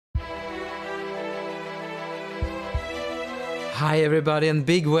Hi everybody and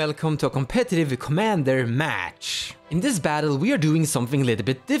big welcome to a competitive commander match. In this battle we are doing something a little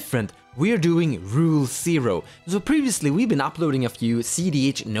bit different. We are doing Rule 0. So previously we've been uploading a few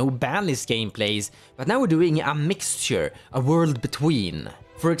cEDH no banlist gameplays, but now we're doing a mixture, a world between.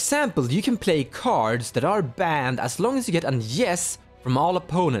 For example, you can play cards that are banned as long as you get a yes from all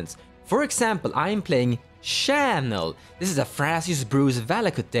opponents. For example, I am playing Channel. This is a Thrasios and Bruse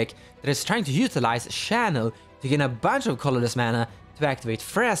Valakut deck that is trying to utilize Channel to gain a bunch of colorless mana to activate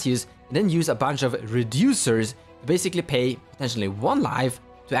Thrasios and then use a bunch of reducers to basically pay potentially 1 life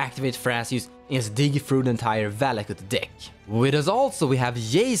to activate Thrasios and just dig through the entire Valakut deck. With us also we have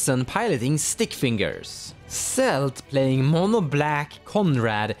Jason piloting Stickfingers, Celt playing mono black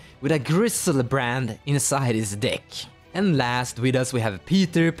Konrad with a Griselbrand inside his deck. And last with us we have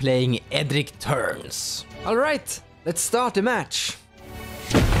Peter playing Edric turns. Alright, let's start the match.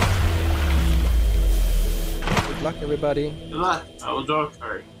 Good luck everybody. Good luck. I will draw a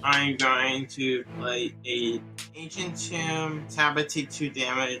card. I'm going to play a Ancient Tomb, Tablet, take 2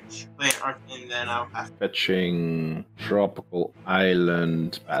 damage, play an Arc, and then I'll pass. Fetching Tropical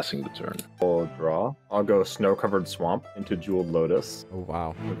Island, passing the turn. I'll draw. I'll go Snow-Covered Swamp into Jeweled Lotus. Oh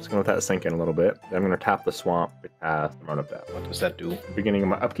wow. I'm just gonna let that sink in a little bit. Then I'm gonna tap the swamp to cast and run up that. What does that do? At the beginning of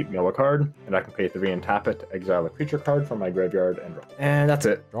my upkeep, mill a card, and I can pay 3 and tap it to exile a creature card from my graveyard and draw. And that's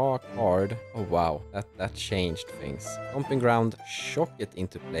it. Draw a card. Oh wow, that changed things. Stomping Ground, shock it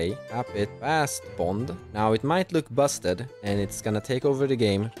into play, tap it, fastbond. Now it might look busted and it's gonna take over the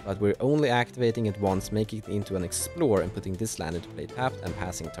game, but we're only activating it once, making it into an explore and putting this land into play tapped and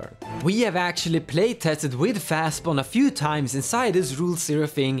passing turn. We have actually play tested with fastbond a few times inside this Rule 0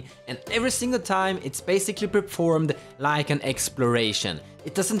 thing, and every single time it's basically performed like an exploration.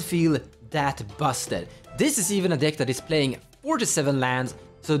 It doesn't feel that busted. This is even a deck that is playing 47 lands,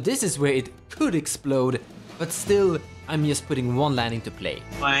 so this is where it could explode, but still I'm just putting 1 land into play.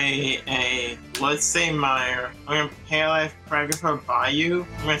 Play a Bloodstained Mire. I'm gonna pay life, Fragile Bayou.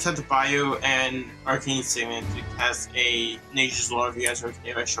 I'm gonna set the Bayou and Arcane Signet to cast a Nature's Law if you guys are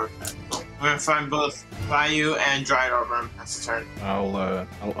okay by shortcut. So I'm gonna find both Bayou and Dried Arbor and pass the turn.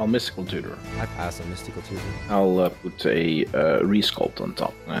 I'll Mystical Tutor. I pass a Mystical Tutor. I'll put a Resculpt on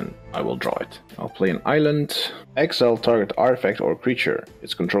top and I will draw it. I'll play an island, exile target artifact or creature.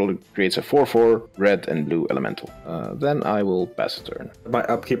 Its controller creates a 4/4 red and blue elemental. Then I will pass a turn. My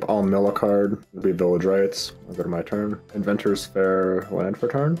upkeep, I'll mill a card. It'll be Village Rites. I'll go to my turn. Inventor's Fair land for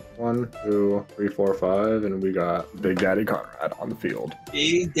turn. 1, 2, 3, 4, 5, and we got Big Daddy Conrad on the field.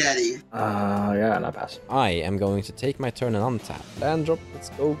 Big Daddy. Yeah, and I pass. I am going to take my turn and untap. Land drop, let's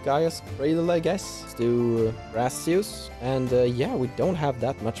go Gaia's Cradle I guess. Let's do Thrasios. And yeah, we don't have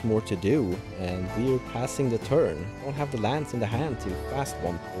that much more to do. And we're passing the turn. Don't have the lands in the hand to fast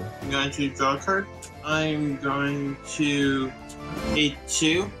one. I'm going to draw a card. I'm going to pay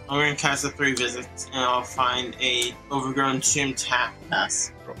 2. I'm going to cast a 3 visits, and I'll find a Overgrown Tomb tap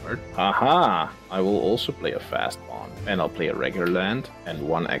pass. Aha! I will also play a fastbond, and I'll play a regular land and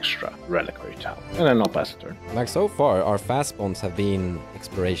 1 extra reliquary tower. And then I'll pass a turn. Like so far, our fast bonds have been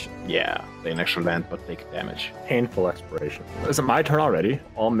exploration. Yeah, play an extra land but take damage. Painful exploration. Is it my turn already?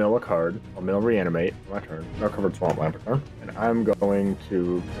 I'll mill a card. I'll mill Reanimate. My turn. Snow-Covered Swamp land for turn. And I'm going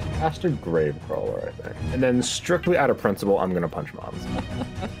to cast a Gravecrawler, I think. And then strictly out of principle, I'm gonna punch mobs.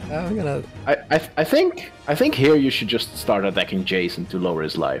 I'm gonna... I think here you should just start attacking Jason to lower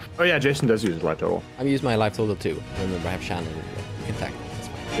his life. Oh yeah, Jason does use his life total. I'm using my life total too. Remember, I have Shannon. You can attack. That's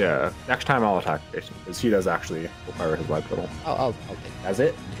fine. Yeah, next time I'll attack Jason, because he does actually require his life total. I'll take it. That's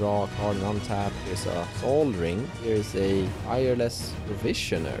it. Draw a card and untap. Here's a Soul Ring. Here's a Fireless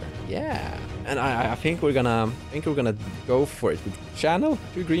Provisioner. Yeah. And I think we're gonna go for it with Channel.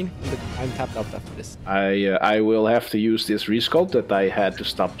 2 green. I'm tapped out after this. I will have to use this Resculpt that I had to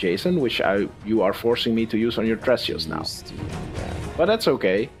stop Jason, which you are forcing me to use on your Thrasios now. But that's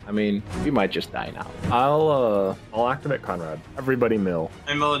okay. I mean, we might just die now. I'll activate Conrad. Everybody mill.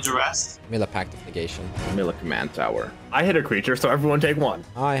 I mill a Duress. Mill a Pact of Negation. Mill a Command Tower. I hit a creature, so everyone take 1.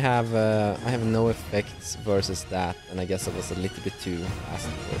 I have no effects versus that, and I guess I was a little bit too fast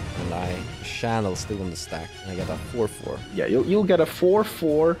for it. And Channel still on the stack, and I got a 4/4. Yeah, you'll get a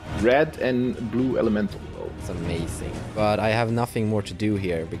 4/4 red and blue elemental. It's amazing. But I have nothing more to do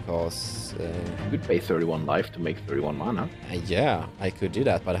here because... you could pay 31 life to make 31 mana. Yeah, I could do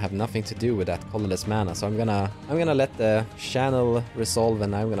that, but I have nothing to do with that colorless mana. So I'm gonna let the Channel resolve,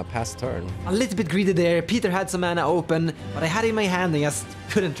 and I'm gonna pass turn. A little bit greedy there. Peter had some mana open, but I had it in my hand and just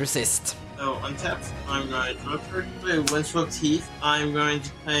couldn't resist. So untapped, I'm going to draw a card, play Windswept Heath. I'm going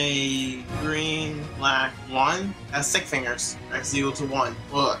to play green, black, 1, as Stickfingers. X equal to 1.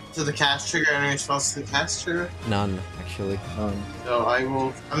 Look. to the cast trigger, any response to the cast trigger? None, actually. So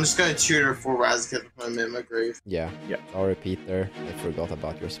I'm just gonna tutor for Razaketh and put him in my grave. Yeah. Yeah. Sorry, Peter. I forgot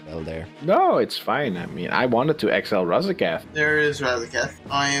about your spell there. No, it's fine. I mean, I wanted to exile Razaketh. There is Razaketh.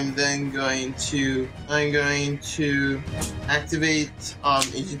 I am then going to activate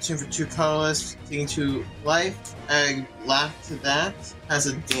Agent Tune for 2 colorless, taking 2 life, and laugh to that has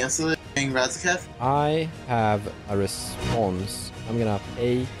a dance with Razaketh. I have a response. I'm gonna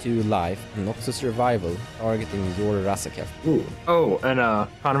pay 2 life and Noxus Survival, targeting your Razaketh. Ooh. Oh, and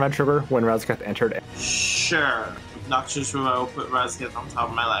Konrad trigger when Razaketh entered. Sure. Noxus Revival will put Razaketh on top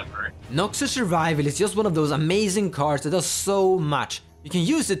of my library. Noxus Survival is just one of those amazing cards that does so much. You can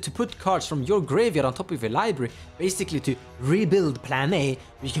use it to put cards from your graveyard on top of your library, basically to rebuild Plan A.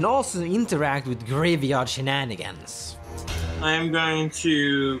 You can also interact with graveyard shenanigans. I am going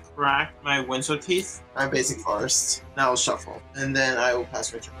to crack my Windsor Teeth, my basic forest. Now I'll shuffle, and then I will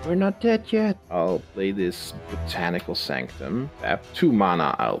pass my turn. We're not dead yet. I'll play this Botanical Sanctum. Tap 2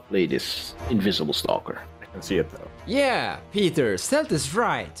 mana, I'll play this Invisible Stalker. I can see it though. Yeah, Peter, Stealth is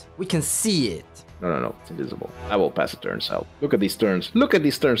right. We can see it. No, it's invisible. I will pass a turn south. Look at these turns. Look at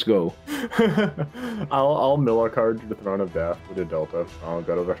these turns go. I'll mill a card to the Throne of Death with a Delta. I'll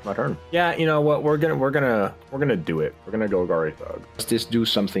go to the rest of my turn. Yeah, you know what? We're gonna do it. We're gonna Golgari Thug. Does this do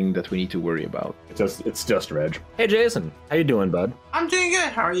something that we need to worry about? It's just Reg. Hey Jason, how you doing, bud? I'm doing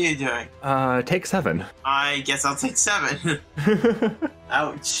good. How are you doing? Take 7. I guess I'll take 7.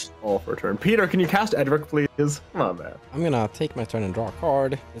 Ouch. All for a turn. Peter, can you cast Edric, please? Come on, man. I'm gonna take my turn and draw a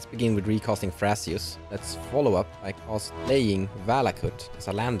card. Let's begin with recasting Thrasios. Let's follow up by playing Valakut as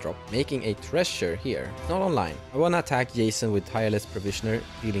a land drop, making a treasure here. It's not online. I wanna attack Jason with Tireless Provisioner,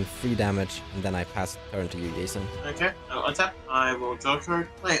 dealing 3 damage, and then I pass the turn to you, Jason. Okay, I'll attack. I will draw a card.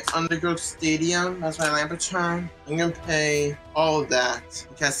 Play Undergrowth Stadium as my land turn. I'm gonna pay all of that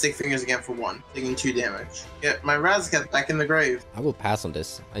and cast Stickfingers again for 1, taking 2 damage. Get my Razaketh back in the grave. I will pass on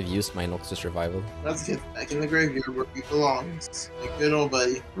this. I've used my Noxus Survival. Razaketh back in the graveyard where he belongs. My good old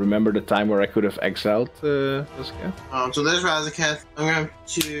buddy. Remember the time where I could have exiled Razaketh? So there's Razaketh. I'm going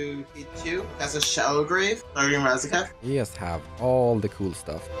to hit 2. That's a Shallow Grave. Targeting Razaketh. You just have all the cool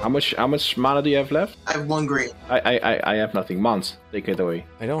stuff. How much mana do you have left? I have 1 green. I have nothing. Mons, take it away.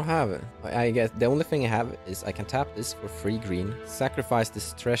 I don't have it. I guess the only thing I have is I can tap this for 3 green, sacrifice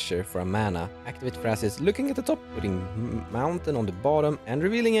this treasure for a mana, activate Thrasios, looking at the top, putting mountain on the bottom, and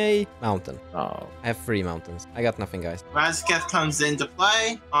revealing a mountain. Oh. I have 3 mountains. I got nothing, guys. Razaketh comes into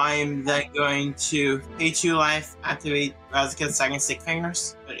play. I'm then going to pay 2 life, activate Razaketh's second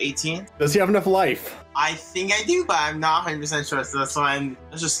Stickfingers at 18. Does he have enough life? I think I do, but I'm not 100% sure, so that's why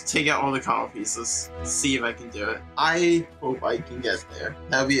let's just take out all the combo pieces. See if I can do it. I hope I can get there.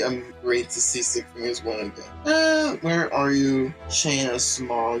 That'd be great to see Stickfingers 1 again. Where are you? Chain of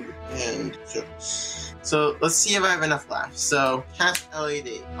Smog and Chips. So let's see if I have enough left. So cast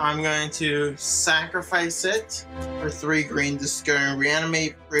LED. I'm going to sacrifice it for 3 green, discard,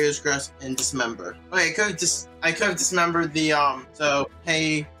 reanimate, Praise Grass, and dismember. Okay, I could have dismembered the so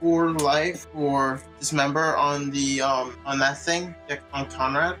pay 4 life for dismember on the on that thing on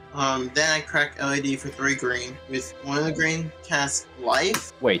Konrad. Then I crack LED for 3 green. With 1 of the green, cast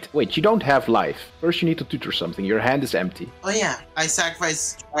life. Wait, you don't have life. First you need to tutor something. Your hand is empty. Oh yeah, I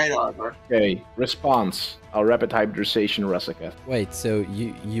sacrificed Tried Arbor. Okay, response. I'll rapid hybridization Razaketh. Wait, so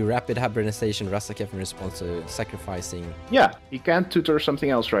you rapid hybridization Razaketh in response to sacrificing? Yeah, he can't tutor something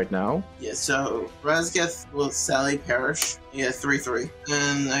else right now. Yeah, so Razaketh will Sally perish. Yeah, 3/3,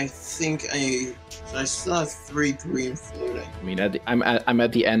 and I think I still have 3 green floating. I mean, I'm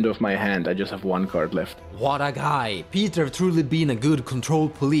at the end of my hand. I just have 1 card left. What a guy! Peter truly been a good control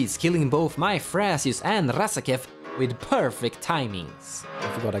police, killing both my Thrasios and Razaketh with perfect timings.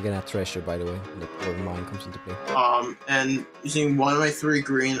 I forgot I get a treasure, by the way, when the poor mine comes into play. And using 1 of my 3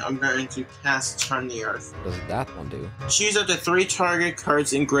 green, I'm going to cast Turn the Earth. What does that one do? Choose up to 3 target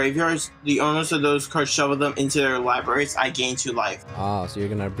cards in graveyards. The owners of those cards shovel them into their libraries. I gain 2 life. Ah, so you're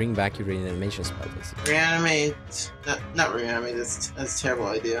gonna bring back your reanimation spell, basically. Reanimate. Not reanimate, that's a terrible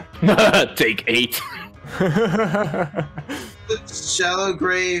idea. Take 8. Shallow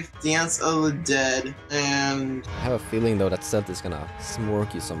Grave, Dance of the Dead, and I have a feeling though that Stealth is gonna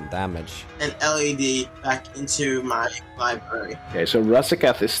smork you some damage. an LED back into my library. Okay, so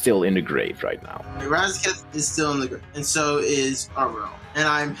Razaketh is still in the grave right now. Razaketh is still in the grave, and so is Arbor. and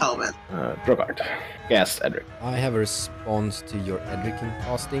I'm Hellbent. Draw card. Cast Edric. I have a response to your Edric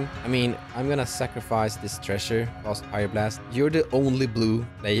casting. I mean, I'm gonna sacrifice this treasure, cast Fire Blast. You're the only blue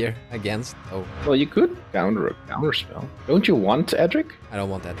player against. Oh, Well, you could counter a counter spell. Don't you want Edric? I don't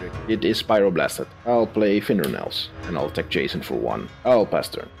want Edric. It is Pyroblasted. I'll play Fingernails, and I'll attack Jason for 1. I'll pass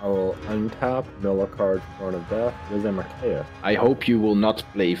turn. I will untap, mill a card, Thorn of Death, Wisdom Archaeus. I hope you will not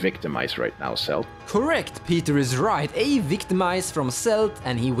play Victimize right now, Celt. Correct, Peter is right. A Victimize from Celt,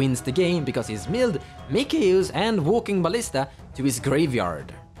 and he wins the game because he's milled Mikaeus and Walking Ballista to his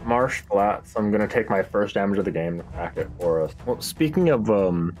graveyard. Marsh Flats, I'm gonna take my first damage of the game to crack it for us. Well, speaking of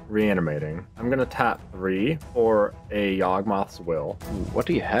reanimating, I'm gonna tap 3 for a Yawgmoth's Will. Ooh, what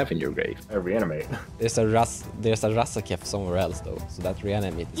do you have in your grave? I reanimate. There's a Razaketh somewhere else though, so that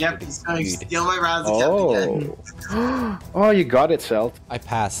reanimate is Yep, pretty he's going to good. steal my Razaketh again. Oh. Oh, you got it, Celt. I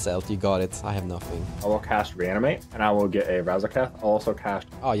passed Celt, you got it. I have nothing. I will cast Reanimate, and I will get a Razaketh. I'll also cast...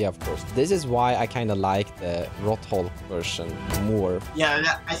 Oh yeah, of course. This is why I kind of like the Rothulk version more.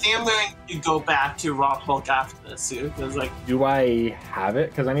 Yeah, I think I'm going to go back to Rothulk after this too, because like, Do I have it?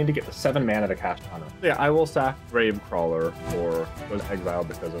 Because I need to get the 7 mana to cast on it. Yeah, I will sack Gravecrawler for was exiled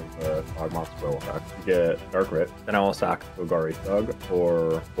because of the Yawgmoth's Will effect to get Dark Writ. Then I will sack Golgari Thug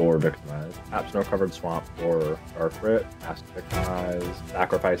for Victimize. Tap Snow Covered Swamp for Dark Writ. Cast Victimize.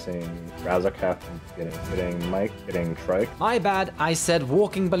 Sacrificing Razaketh and getting Mike, getting Trike. My bad, I said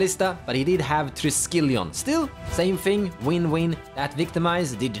Walking Ballista, but he did have Triskelion. Still, same thing, win-win. That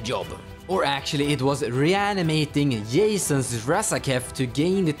Victimize did the job. Or actually, it was reanimating Jason's Razaketh to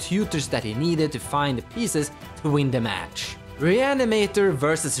gain the tutors that he needed to find the pieces to win the match. Reanimator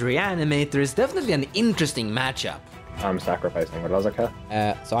versus Reanimator is definitely an interesting matchup. I'm sacrificing with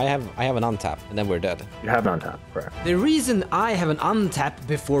Razaketh. So I have an untap, and then we're dead. You have an untap, correct. The reason I have an untap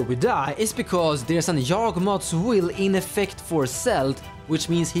before we die is because there's an Yawgmoth's Will in effect for Celt, which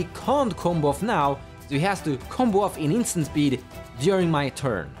means he can't combo off now, so he has to combo off in instant speed during my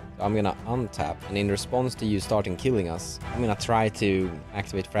turn. So I'm gonna untap, and in response to you starting killing us, I'm gonna try to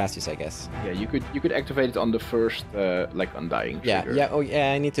activate Thrasios, I guess. Yeah, you could activate it on the first like Undying trigger. Yeah, oh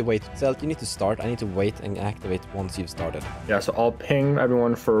yeah, I need to wait. Celt, you need to start. I need to wait and activate once you've started. Yeah, so I'll ping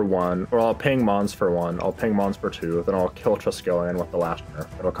everyone for 1, or I'll ping Mons for 1, I'll ping Mons for 2, then I'll kill Triskelion with the last nerf.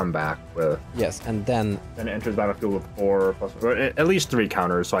 It'll come back with... Yes, and then... Then it enters battlefield with 4 plus... or at least 3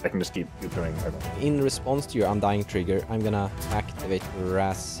 counters, so I can just keep doing everything. In response to your Undying trigger, I'm gonna activate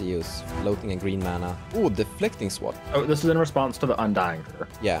Thrasios, floating a green mana. Ooh, Deflecting Swat. Oh, this is in response to the Undying trigger.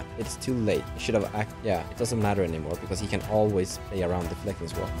 Yeah, it's too late. I should have yeah, it doesn't matter anymore because he can always play around Deflecting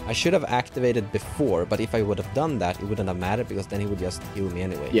Swat. I should have activated before, but if I would have done that, it wouldn't have mattered because then he would just kill me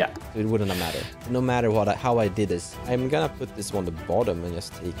anyway. Yeah. So it wouldn't have mattered. No matter how I did this, I'm gonna put this one to the bottom and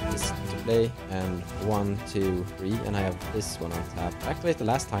just take this to play. And 1, 2, 3, and I have this one on tap. Activate the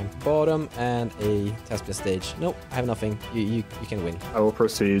last time. Bottom and a test stage. Nope, I have nothing. You can win. I will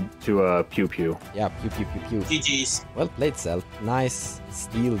proceed to Pew Pew. Yeah, pew pew pew pew. GG's. Well played, Celt. Nice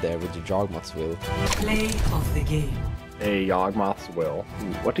steal there with your Yawgmoth's Will. Play of the game. A Yawgmoth's Will.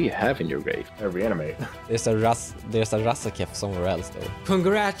 Ooh, what do you have in your grave? I reanimate. There's a Razaketh somewhere else though.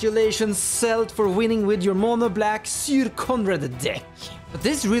 Congratulations, Celt, for winning with your mono black Syr Konrad deck. But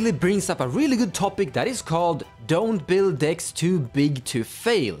this really brings up a really good topic that is called don't build decks too big to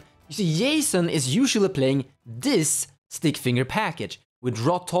fail. You see, Jason is usually playing this Stickfinger package with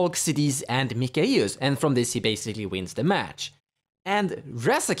Rothulk, Cediz, and Mikaeus, and from this he basically wins the match. And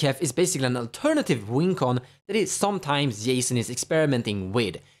Razaketh is basically an alternative win con that is sometimes Jason is experimenting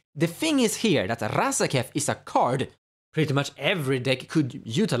with. The thing is here that Razaketh is a card pretty much every deck could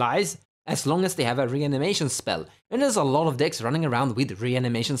utilize as long as they have a reanimation spell, and there's a lot of decks running around with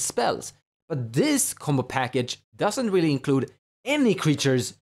reanimation spells. But this combo package doesn't really include any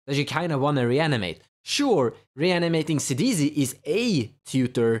creatures that you kinda wanna reanimate. Sure, reanimating Cediz is a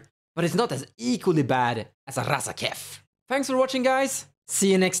tutor, but it's not as equally bad as a Razaketh. Thanks for watching, guys.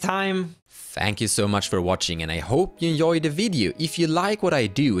 See you next time. Thank you so much for watching, and I hope you enjoyed the video. If you like what I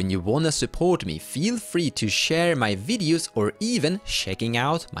do and you wanna support me, feel free to share my videos or even checking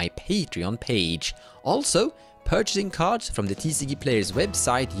out my Patreon page. Also, purchasing cards from the TCG Players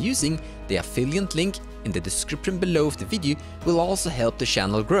website using the affiliate link in the description below of the video will also help the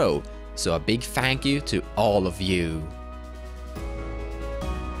channel grow. So a big thank you to all of you.